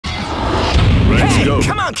Hey,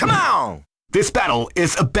 come on, come on! This battle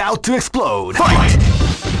is about to explode. Fight!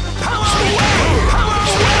 Power away! Power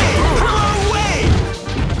away! Power away!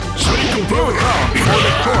 Feel the calm before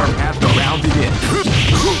the storm as the round begins.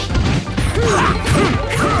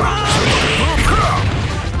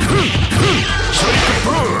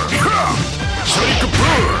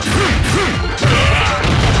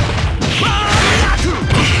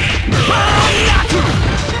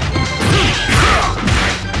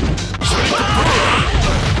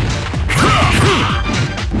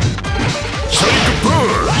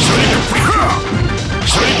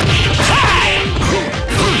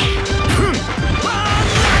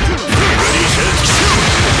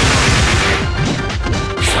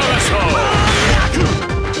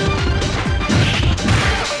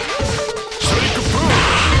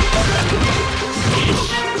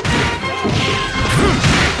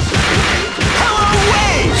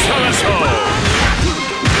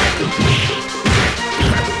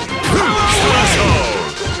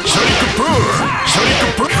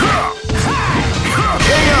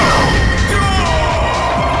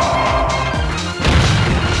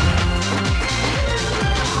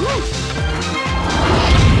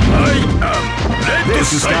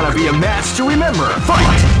 This is gonna be a match to remember.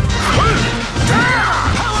 Fight!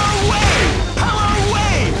 Power away! Power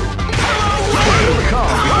away! Power away! Feel the calm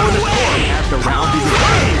before the storm as the round begins.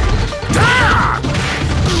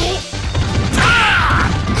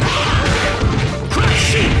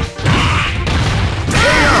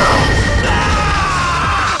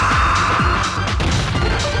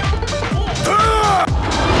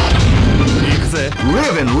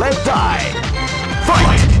 Live and let die.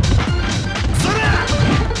 Fight!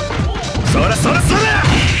 Sora, Sora, Sora!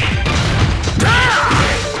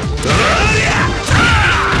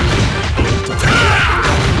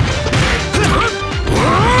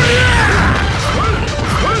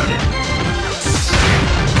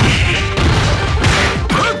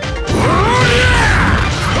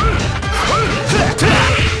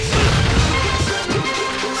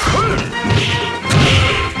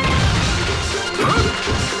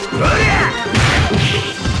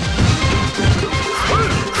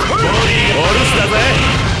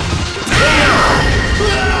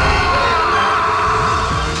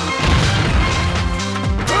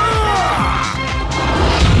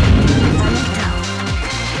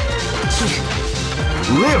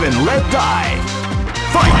 Live and let die.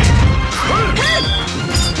 Fight!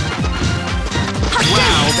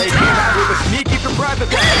 Wow, they came out with a sneaky surprise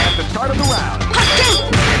attack at the start of the round.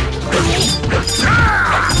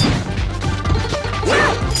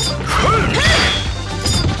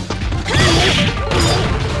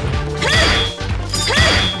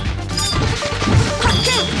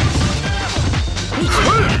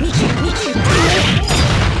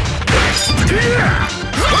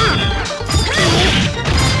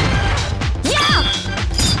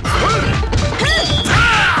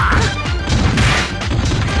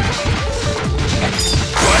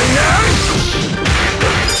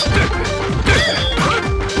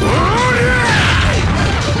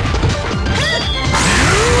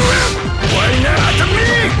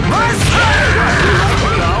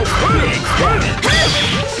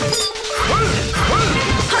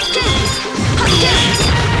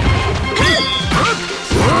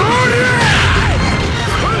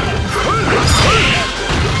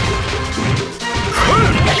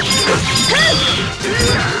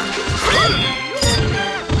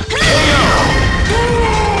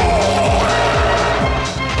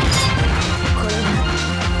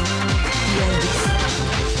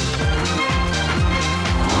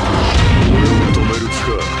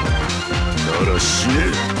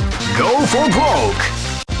 Go for broke!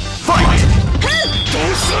 Fight!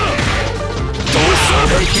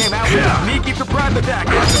 They came out with a sneaky surprise attack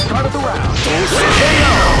at the start of the round.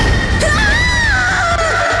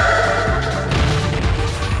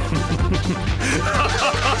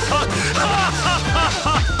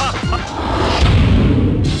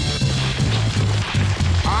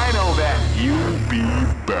 I know that you'll be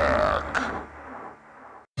back.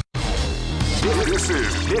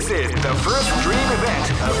 This is the first dream event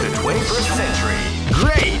of the 21st century.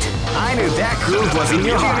 Great! I knew that groove was in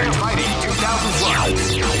your heart. Fighting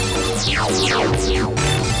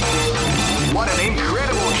 2001. What an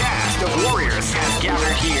incredible cast of warriors has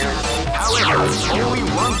gathered here. However, only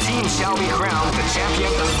one team shall be crowned the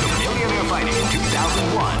champion of the Millionaire Fighting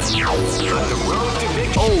 2001. But the road to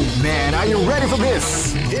victory. Oh man, are you ready for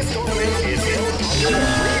this? This tournament is held under the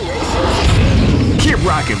free race. Keep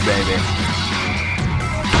rocking, baby.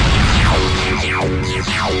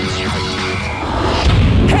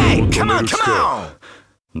 Hey, come on, come on!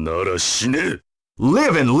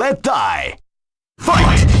 Live and let die.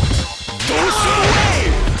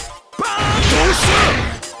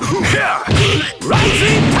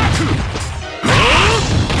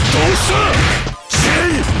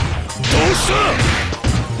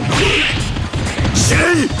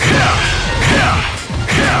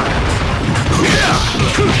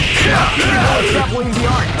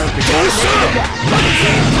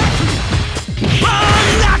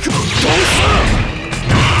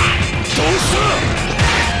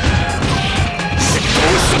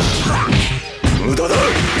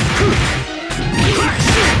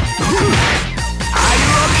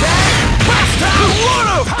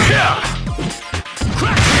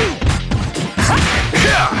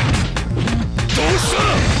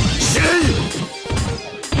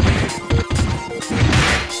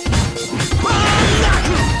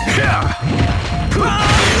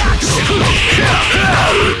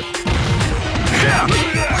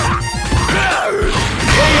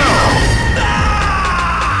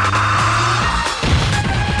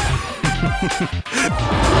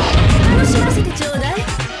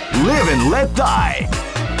 Live and let die.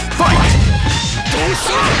 Fight!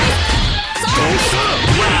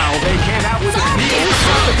 Wow, they came out with a sneak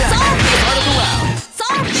attack at the start of the round.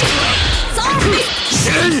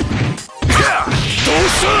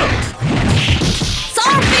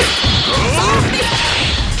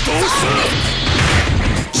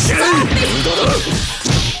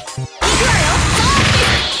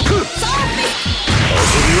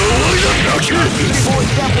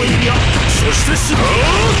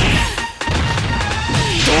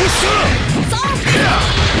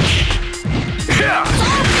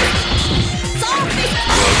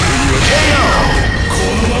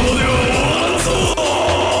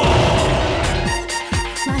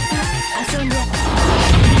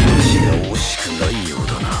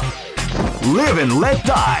 Live and let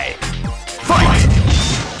die. Fight!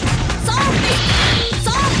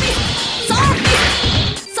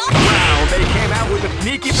 Wow, they came out with a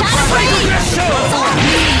sneaky surprise.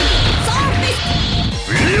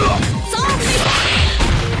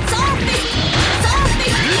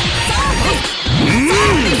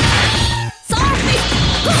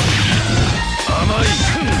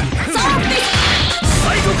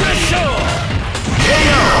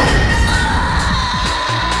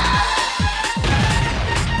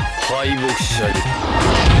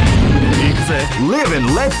 Live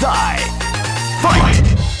and let die. Fight!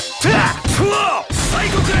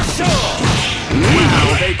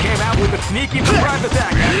 Wow, they came out with a sneaky surprise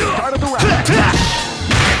attack at the start of the round.